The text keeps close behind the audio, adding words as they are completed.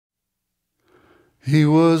He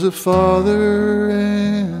was a father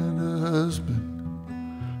and a husband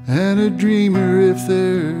and a dreamer if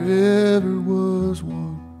there ever was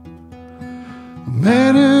one. A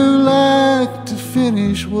man who liked to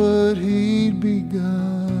finish what he'd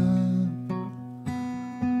begun.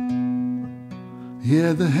 He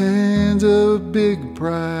had the hands of a big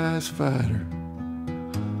prize fighter,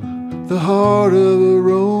 the heart of a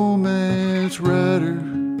romance writer.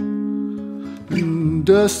 And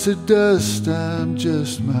dust to dust, I'm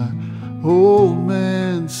just my old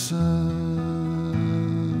man's son.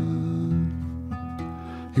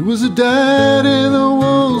 He was a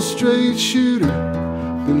dyed-in-the-wool straight shooter,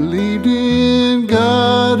 believed in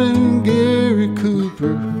God and Gary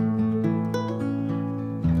Cooper,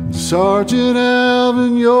 Sergeant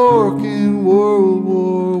Alvin York in World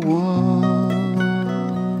War I.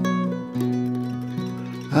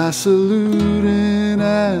 I salute and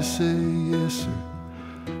I say yes, sir,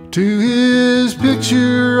 to his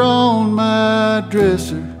picture on my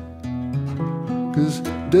dresser. 'Cause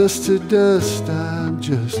dust to dust, I'm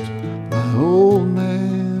just my old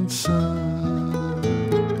man's son.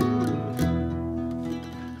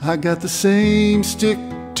 I got the same stick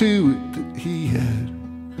to it that he had,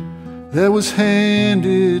 that was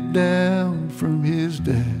handed down from his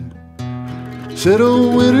dad. Said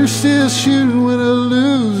old Winter's still shooting when a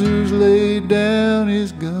loser's laid down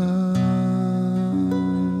his gun.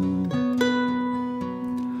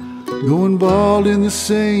 Going bald in the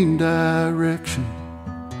same direction,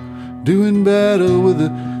 doing battle with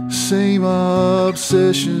the same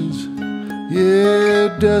obsessions.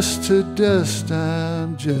 Yeah, dust to dust,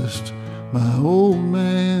 I'm just my old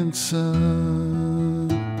man's son.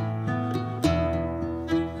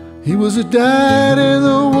 He was a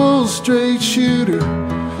dyed-in-the-wool straight shooter,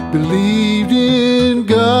 believed in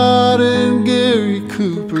God and Gary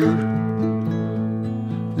Cooper,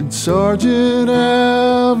 and Sergeant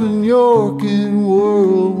Alvin York in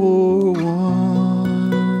World War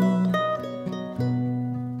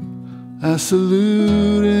I. I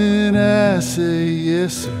salute and I say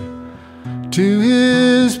yes, sir, to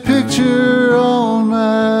his picture on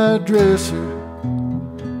my dresser.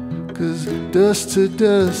 'Cause dust to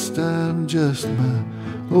dust, I'm just my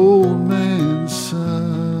old man's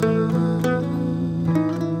son.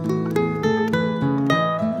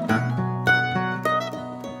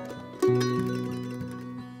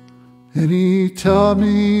 And he taught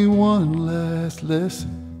me one last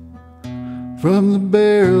lesson from the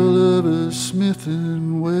barrel of a Smith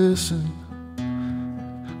 & Wesson.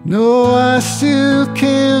 No, I still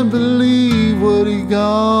can't believe what he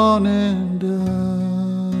gone and done.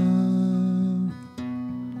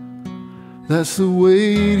 That's the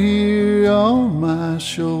weight here on my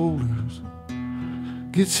shoulders,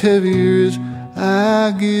 gets heavier as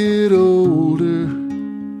I get older.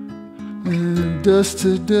 And dust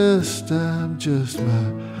to dust, I'm just my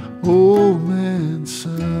old man's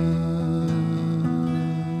son.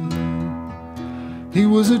 He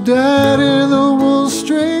was a dyed-in-the-wool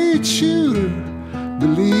straight shooter,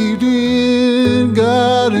 believed in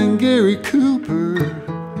God and Gary Cooper,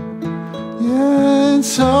 yeah, and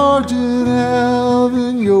Sergeant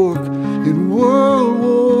Alvin York in World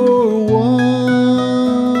War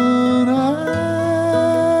I.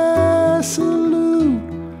 I salute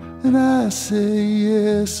and I say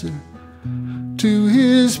yes, sir, to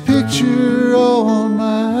his picture on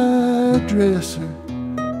my dresser.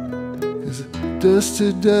 'Cause dust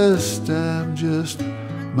to dust, I'm just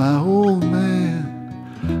my old man.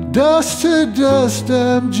 Dust to dust,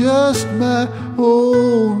 I'm just my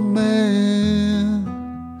old man.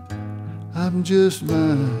 I'm just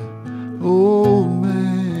my old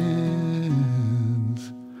man.